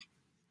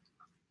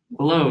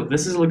Hello,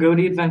 this is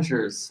Lagodi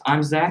Adventures.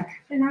 I'm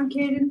Zach, And I'm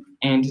Kayden.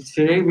 and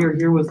today we are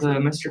here with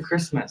Mr.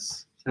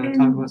 Christmas to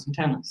talk about some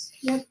tennis.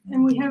 Yep,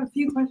 and we have a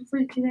few questions for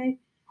you today.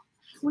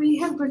 We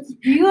have questions.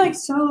 Do you like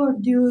solo or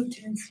duo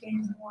tennis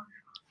games more?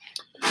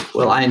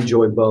 Well, I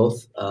enjoy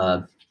both,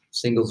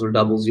 singles or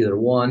doubles, either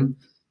one.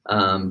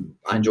 I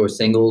enjoy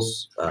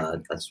singles. I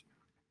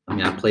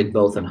played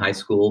both in high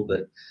school,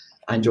 but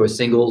I enjoy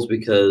singles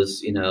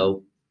because it's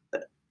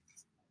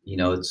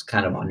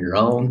kind of on your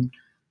own.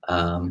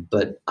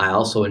 But I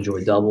also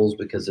enjoy doubles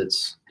because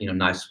it's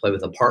nice to play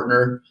with a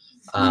partner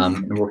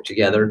and work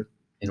together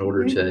in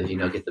order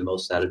to get the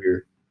most out of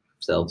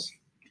yourselves.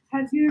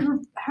 How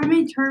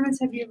many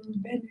tournaments have you ever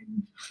been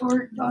in,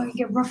 or like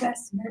a rough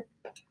estimate?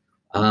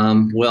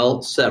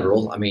 Well,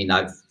 several. I mean,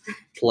 I've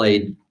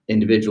played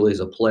individually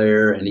as a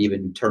player and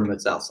even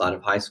tournaments outside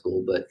of high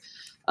school. But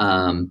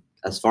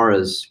as far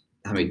as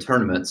how many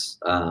tournaments,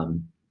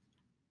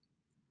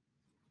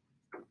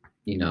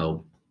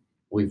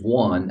 we've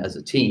won as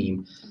a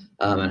team.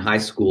 In high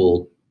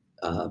school,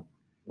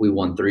 we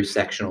won 3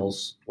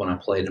 sectionals when I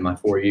played in my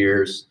 4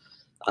 years.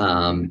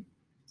 And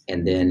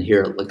then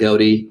here at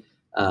Lagodi,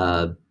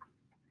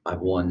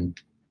 I've won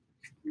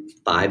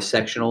 5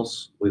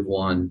 sectionals. We've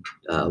won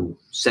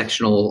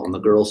sectional on the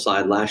girls'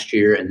 side last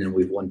year, and then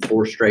we've won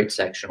 4 straight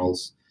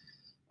sectionals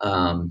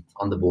on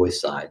the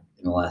boys' side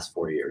in the last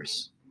 4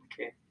 years.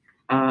 Okay.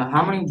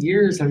 How many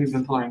years have you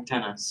been playing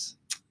tennis?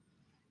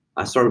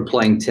 I started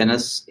playing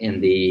tennis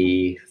in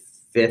the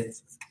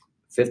fifth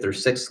or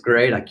sixth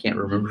grade. I can't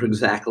remember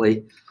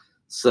exactly.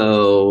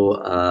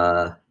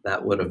 So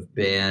that would have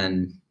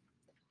been,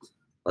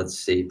 let's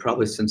see,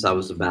 probably since I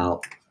was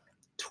about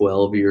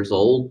 12 years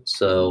old.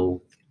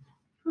 So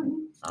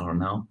I don't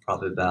know,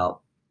 probably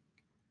about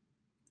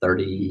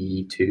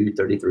 32,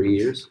 33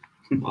 years.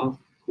 Wow,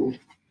 cool.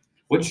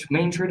 Which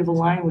main trait of the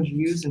line would you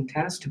use in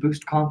tennis to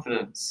boost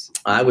confidence?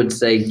 I would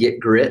say get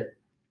grit,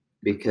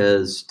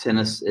 because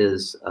tennis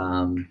is,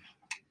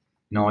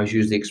 always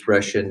use the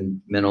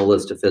expression mental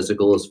is to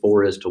physical as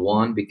 4 is to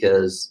 1,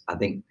 because I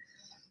think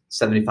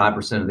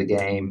 75% of the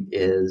game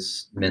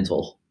is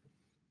mental.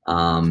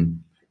 You're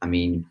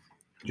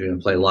going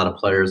to play a lot of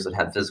players that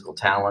have physical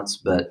talents,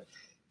 but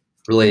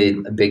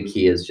really a big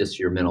key is just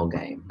your mental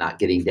game, not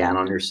getting down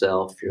on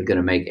yourself. You're going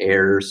to make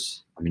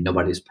errors.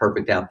 Nobody's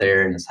perfect out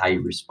there, and it's how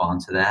you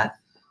respond to that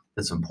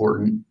that's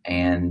important.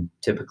 And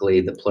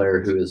typically the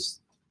player who is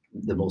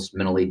the most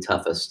mentally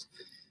toughest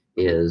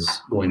is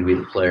going to be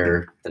the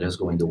player that is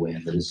going to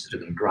win, that is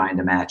going to grind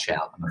a match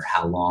out no matter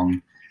how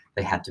long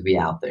they have to be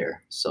out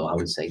there. So I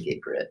would say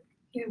get grit.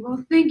 Okay,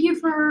 well, thank you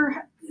for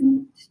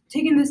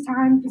taking this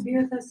time to be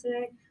with us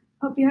today.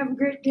 Hope you have a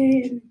great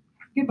day, and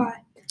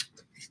goodbye.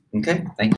 Okay, thank you.